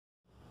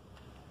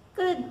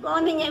Good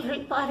morning,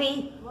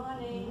 everybody.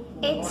 Morning.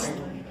 It's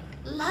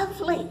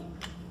lovely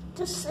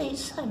to see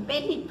so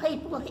many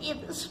people here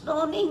this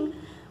morning.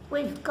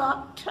 We've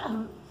got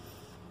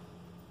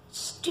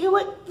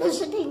Stuart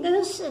visiting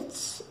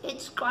us.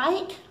 It's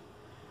great.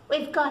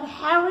 We've got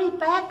Harry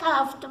back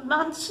after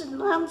months and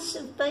months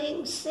of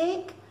being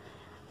sick.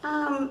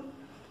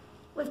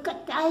 We've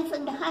got Dave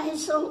and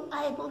Hazel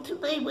able to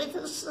be with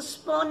us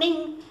this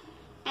morning,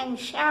 and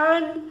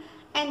Sharon.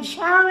 And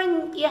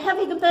Sharon, you're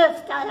having a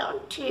birthday on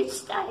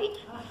Tuesday,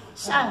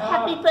 so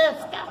happy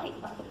birthday.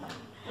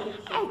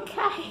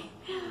 Okay,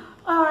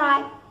 all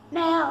right,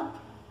 now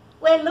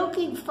we're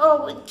looking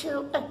forward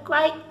to a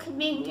great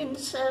communion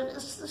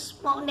service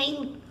this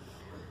morning.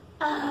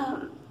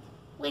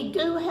 We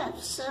do have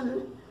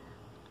some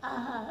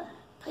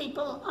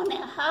people on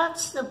our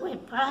hearts that we're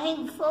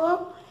praying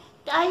for.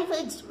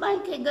 David's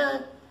making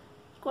a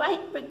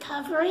great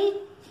recovery.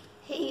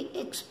 He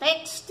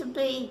expects to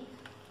be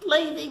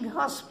leaving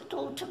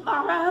hospital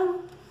tomorrow.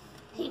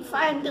 He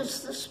phoned us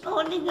this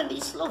morning and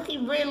he's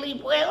looking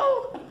really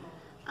well.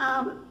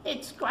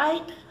 It's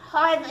great.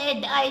 Hi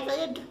there,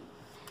 David.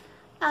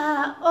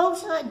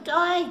 Also,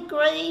 Di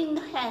Green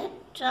had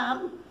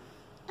an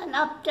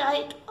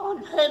update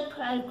on her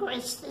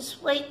progress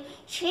this week.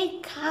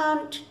 She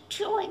can't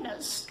join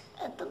us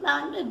at the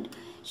moment.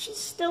 She's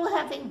still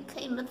having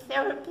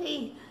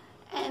chemotherapy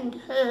and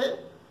her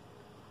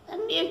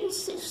immune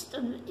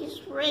system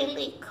is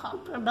really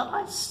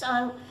compromised,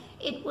 so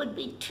it would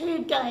be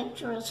too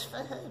dangerous for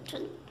her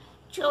to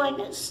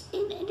join us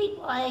in any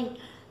way.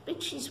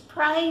 But she's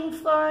praying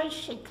for us,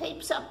 she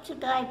keeps up to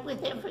date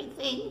with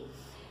everything,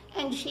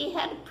 and she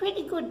had a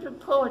pretty good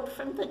report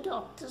from the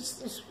doctors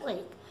this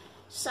week,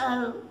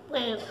 so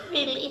we're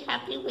really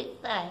happy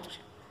with that.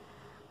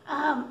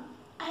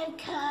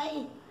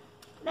 Okay,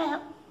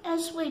 now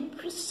as we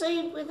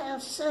proceed with our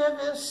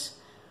service,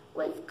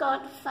 we've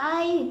got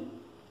Faye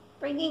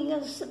bringing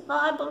us a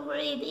Bible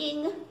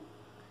reading,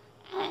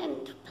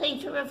 and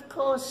Peter, of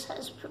course,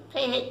 has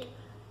prepared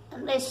a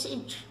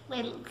message.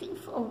 We're looking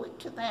forward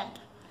to that.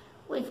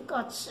 We've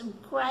got some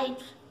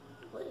great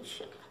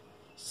worship.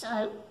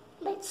 So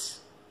let's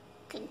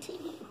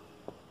continue.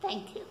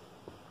 Thank you.